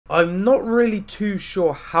I'm not really too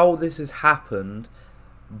sure how this has happened,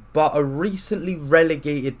 but a recently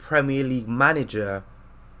relegated Premier League manager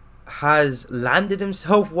has landed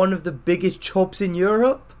himself one of the biggest jobs in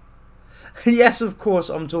Europe. Yes, of course,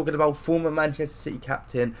 I'm talking about former Manchester City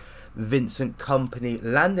captain Vincent Kompany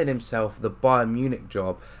landing himself the Bayern Munich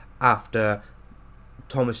job after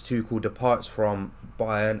Thomas Tuchel departs from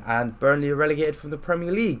Bayern and Burnley are relegated from the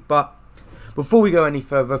Premier League. But before we go any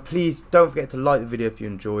further, please don't forget to like the video if you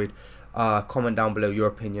enjoyed. Comment down below your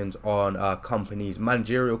opinions on Kompany's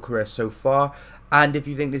managerial career so far, and if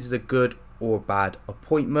you think this is a good or bad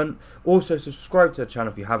appointment. Also, subscribe to the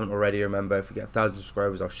channel if you haven't already. Remember, if we get 1,000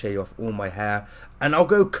 subscribers, I'll shave off all my hair and I'll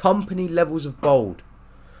go Kompany levels of bald.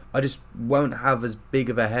 I just won't have as big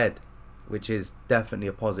of a head, which is definitely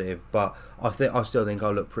a positive, but I still think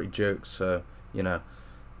I'll look pretty jokes, so you know,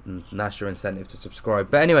 that's your incentive to subscribe.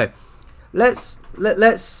 But anyway, let's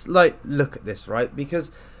like look at this, right? Because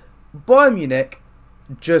Bayern Munich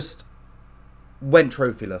just went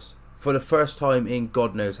trophyless for the first time in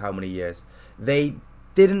God knows how many years. They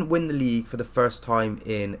didn't win the league for the first time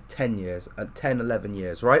in 10 years, 11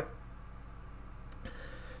 years, right?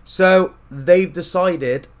 So they've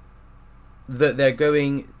decided that they're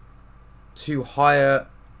going to hire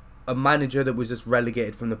a manager that was just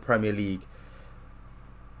relegated from the Premier League.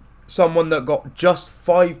 Someone that got just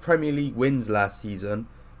 5 Premier League wins last season,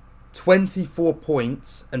 24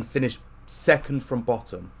 points, and finished second from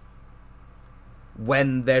bottom,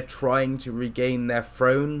 when they're trying to regain their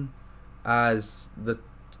throne as the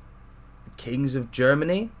kings of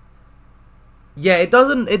Germany. Yeah, it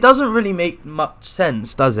doesn't really make much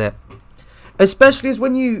sense, does it? Especially as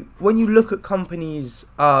when you look at Kompany's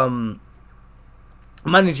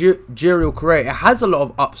managerial career, it has a lot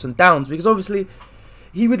of ups and downs, because obviously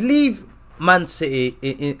he would leave Man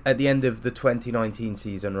City at the end of the 2019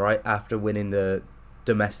 season, right, after winning the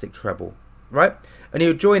domestic treble, right, and he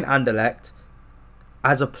would join Anderlecht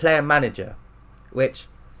as a player manager, which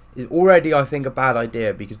is already, I think, a bad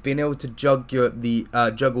idea, because being able to juggle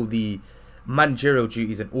the managerial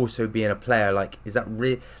duties and also being a player, like, is that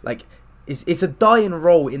real? Like, it's a dying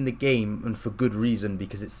role in the game, and for good reason,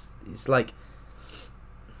 because it's like,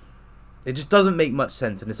 it just doesn't make much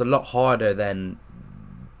sense, and it's a lot harder than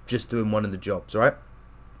just doing one of the jobs, right?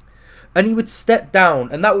 And he would step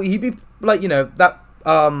down, and that he'd be like, you know, that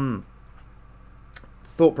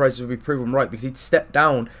thought process would be proven right, because he'd step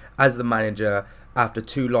down as the manager after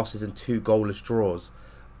 2 losses and 2 goalless draws,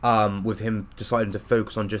 with him deciding to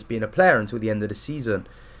focus on just being a player until the end of the season,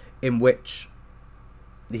 in which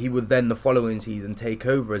he would then the following season take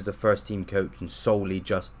over as the first team coach and solely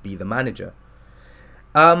just be the manager.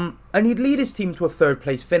 And he'd lead his team to a 3rd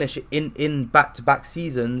place finish in back-to-back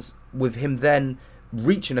seasons, with him then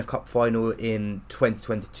reaching a cup final in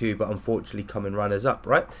 2022, but unfortunately coming runners-up,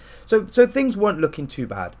 right? So things weren't looking too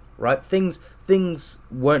bad, right? Things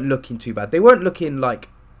weren't looking too bad. They weren't looking like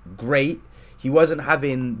great. He wasn't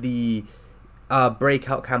having the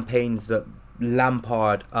breakout campaigns that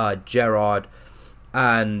Lampard, Gerrard,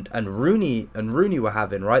 and Rooney were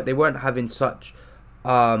having, right? They weren't having such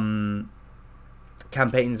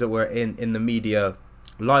campaigns that were in the media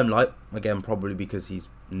limelight, again probably because he's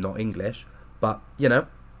not English, but you know.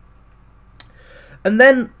 And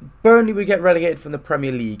then Burnley would get relegated from the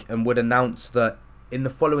Premier League and would announce that in the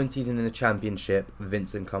following season in the Championship,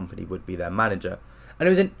 Vincent Kompany would be their manager. And it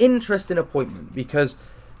was an interesting appointment, because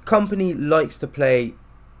Kompany likes to play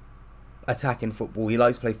attacking football, he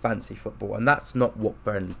likes to play fancy football, and that's not what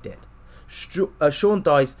Burnley did. Sean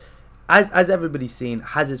Dyche, as everybody's seen,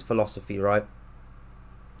 has his philosophy, right?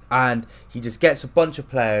 And he just gets a bunch of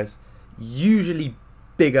players, usually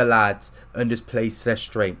bigger lads, and just plays to their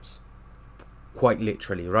strengths. Quite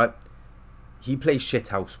literally, right? He plays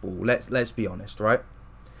shithouse ball. Let's be honest, right?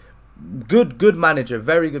 Good manager,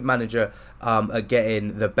 very good manager at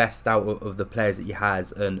getting the best out of the players that he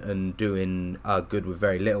has, and doing good with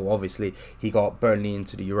very little. Obviously, he got Burnley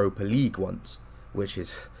into the Europa League once, which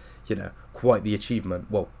is, you know, quite the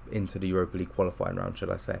achievement. Well, into the Europa League qualifying round,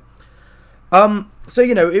 should I say. So,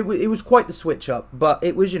 you know, it was quite the switch up, but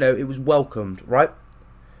it was, you know, it was welcomed, right?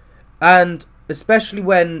 And especially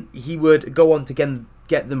when he would go on to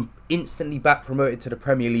get them instantly back promoted to the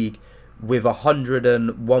Premier League with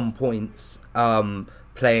 101 points,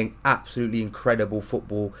 playing absolutely incredible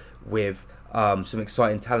football with some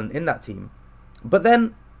exciting talent in that team. But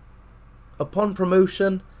then, upon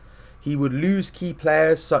promotion, he would lose key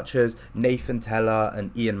players such as Nathan Tella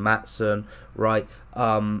and Ian Maatson, right?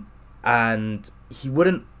 And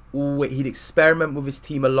he'd experiment with his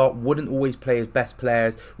team a lot, wouldn't always play his best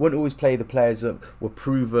players, wouldn't always play the players that were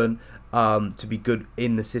proven, to be good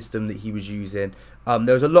in the system that he was using.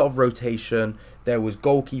 There was a lot of rotation. There was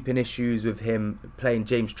goalkeeping issues with him playing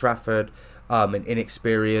James Trafford, an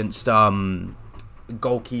inexperienced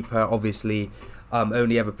goalkeeper, obviously,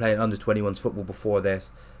 only ever playing under-21s football before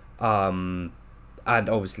this, and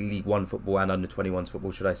obviously League One football and under-21s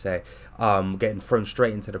football, should I say, getting thrown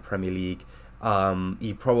straight into the Premier League.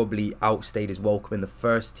 He probably outstayed his welcome in the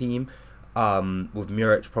first team, with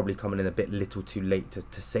Muric probably coming in a bit little too late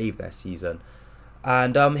to save their season,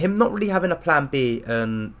 and him not really having a plan B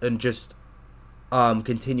and just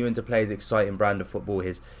continuing to play his exciting brand of football,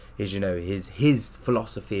 his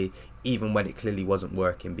philosophy, even when it clearly wasn't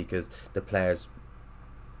working because the players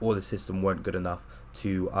or the system weren't good enough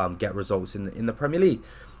to get results in the Premier League,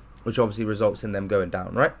 which obviously results in them going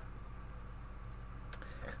down, right?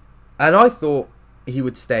 And I thought he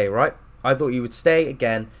would stay, right? I thought he would stay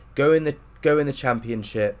again, go in the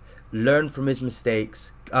Championship, learn from his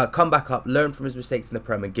mistakes, come back up, learn from his mistakes in the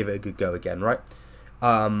Prem, and give it a good go again, right?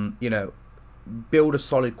 Build a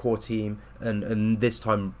solid core team, and this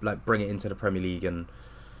time like bring it into the Premier League and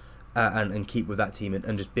keep with that team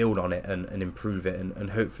and just build on it and improve it and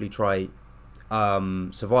hopefully try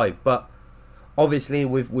survive. But obviously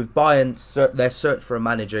with Bayern, their search for a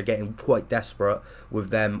manager getting quite desperate,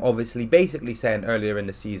 with them obviously basically saying earlier in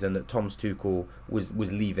the season that Thomas Tuchel was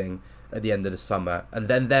leaving at the end of the summer, and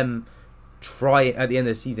then them trying at the end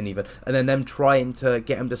of the season even, and then them trying to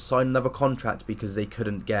get him to sign another contract because they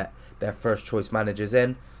couldn't get their first choice managers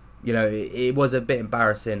in. It was a bit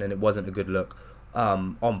embarrassing and it wasn't a good look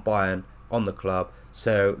on Bayern, on the club.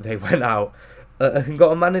 So they went out and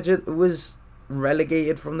got a manager that was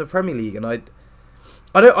relegated from the Premier League, and I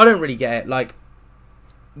don't really get it. Like,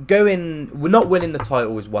 we're not winning the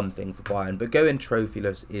title is one thing for Bayern, but going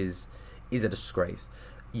trophyless is a disgrace.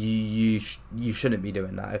 You shouldn't be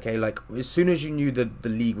doing that, okay? Like, as soon as you knew that the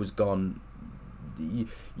league was gone,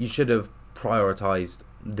 you should have prioritised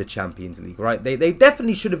the Champions League, right? They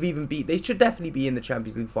definitely should have they should definitely be in the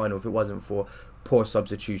Champions League final if it wasn't for poor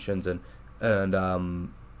substitutions and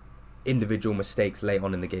individual mistakes late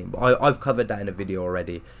on in the game. But I've covered that in a video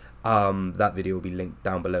already. That video will be linked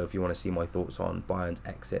down below if you want to see my thoughts on Bayern's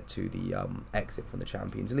exit to the exit from the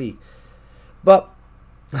Champions League.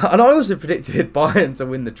 And I also predicted Bayern to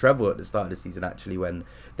win the treble at the start of the season, actually, when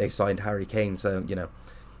they signed Harry Kane. So,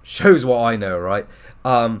 shows what I know, right?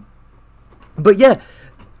 But yeah,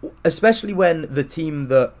 especially when the team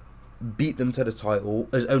that beat them to the title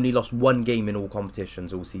has only lost one game in all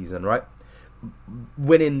competitions all season, right?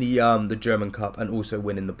 Winning the German Cup and also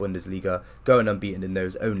winning the Bundesliga, going unbeaten in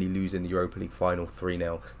those, only losing the Europa League final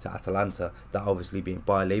 3-0 to Atalanta, that obviously being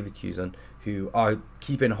Bayer Leverkusen, who are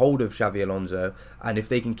keeping hold of Xavi Alonso, and if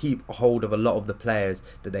they can keep hold of a lot of the players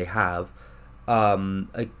that they have,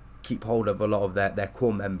 keep hold of a lot of their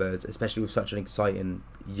core members, especially with such an exciting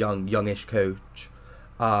youngish coach,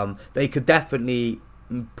 they could definitely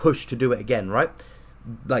push to do it again, right?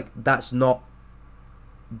 Like, that's not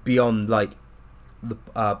beyond like the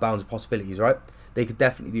bounds of possibilities, right? They could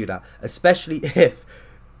definitely do that, especially if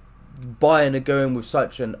Bayern are going with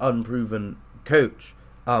such an unproven coach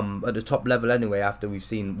at the top level anyway, after we've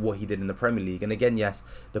seen what he did in the Premier League. And again, yes,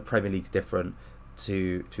 the Premier League's different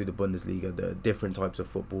to the Bundesliga. The different types of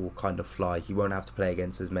football kind of fly. He won't have to play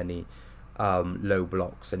against as many low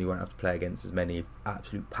blocks, and he won't have to play against as many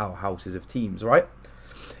absolute powerhouses of teams, right?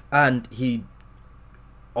 And he,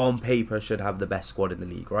 on paper, should have the best squad in the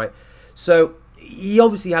league, right? So he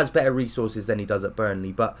obviously has better resources than he does at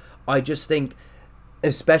Burnley, but I just think,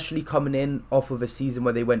 especially coming in off of a season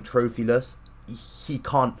where they went trophyless, he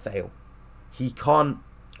can't fail. He can't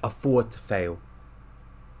afford to fail.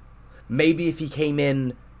 Maybe if he came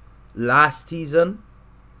in last season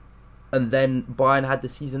and then Bayern had the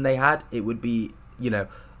season they had, it would be,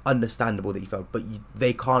 understandable that he failed. But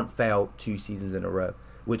they can't fail 2 seasons in a row,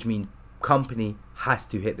 which means Kompany has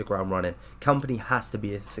to hit the ground running. Kompany has to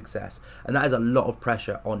be a success, and that is a lot of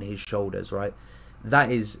pressure on his shoulders, right?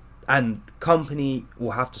 And Kompany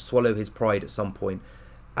will have to swallow his pride at some point.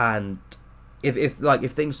 And if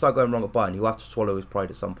things start going wrong at Bayern, he'll have to swallow his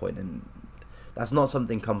pride at some point, and that's not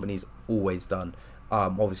something Kompany's always done.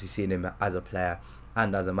 Obviously, seeing him as a player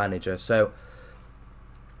and as a manager, so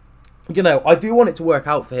I do want it to work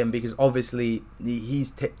out for him, because obviously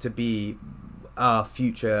he's tipped to be a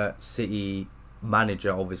future City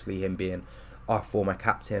manager, obviously him being our former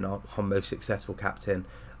captain, our most successful captain,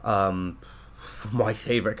 my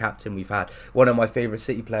favourite captain we've had, one of my favourite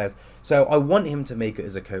City players. So I want him to make it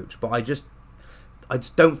as a coach, but I just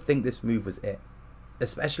don't think this move was it,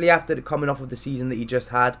 especially after coming off of the season that he just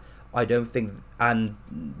had. I don't think, and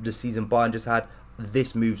the season Bayern just had,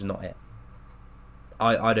 this move's not it.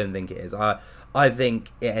 I don't think it is. I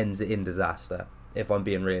think it ends in disaster, if I'm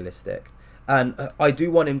being realistic. And I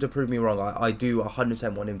do want him to prove me wrong. I do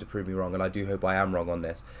 100% want him to prove me wrong, and I do hope I am wrong on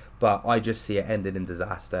this. But I just see it ended in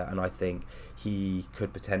disaster, and I think he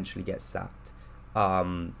could potentially get sacked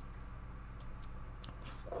quite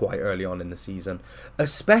early on in the season.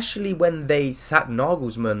 Especially when they sacked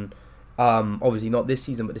Nagelsmann, obviously not this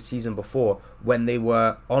season, but the season before, when they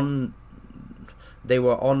were on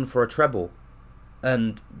for a treble.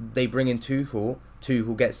 And they bring in Tuchel.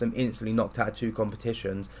 Tuchel gets them instantly knocked out of 2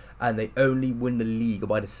 competitions, and they only win the league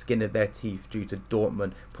by the skin of their teeth due to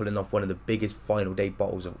Dortmund pulling off one of the biggest final day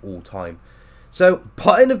bottles of all time. So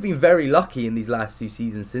Bayern have been very lucky in these last 2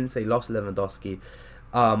 seasons since they lost Lewandowski.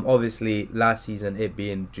 Obviously last season it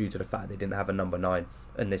being due to the fact they didn't have a number 9,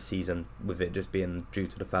 and this season with it just being due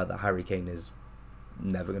to the fact that Harry Kane is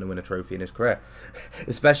never going to win a trophy in his career,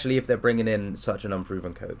 especially if they're bringing in such an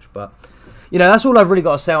unproven coach. But you know, that's all I've really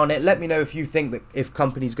got to say on it. Let me know if you think that if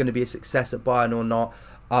Kompany's going to be a success at Bayern or not,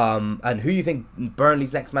 and who you think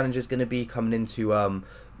Burnley's next manager is going to be coming into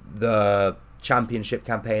the championship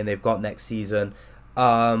campaign they've got next season.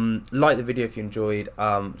 Like the video if you enjoyed,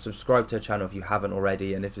 subscribe to the channel if you haven't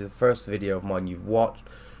already, and if it's the first video of mine you've watched,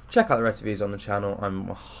 check out the rest of the videos on the channel. I'm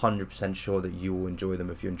 100% sure that you will enjoy them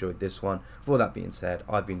if you enjoyed this one. With all that being said,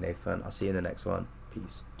 I've been Nathan. I'll see you in the next one.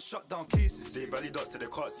 Peace. Shut down cases, they belly dots to the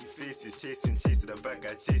can't see faces, chasing the bad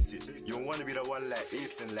guy chase it. You don't wanna be the one like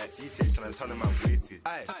Ace and like G-Takes and turn them out wasted.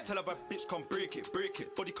 Aye, tell a bad bitch come break it,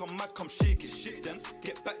 body come mad, come shake it, then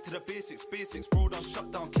get back to the basics, bro, don't shut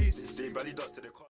down cases, they belly dots to the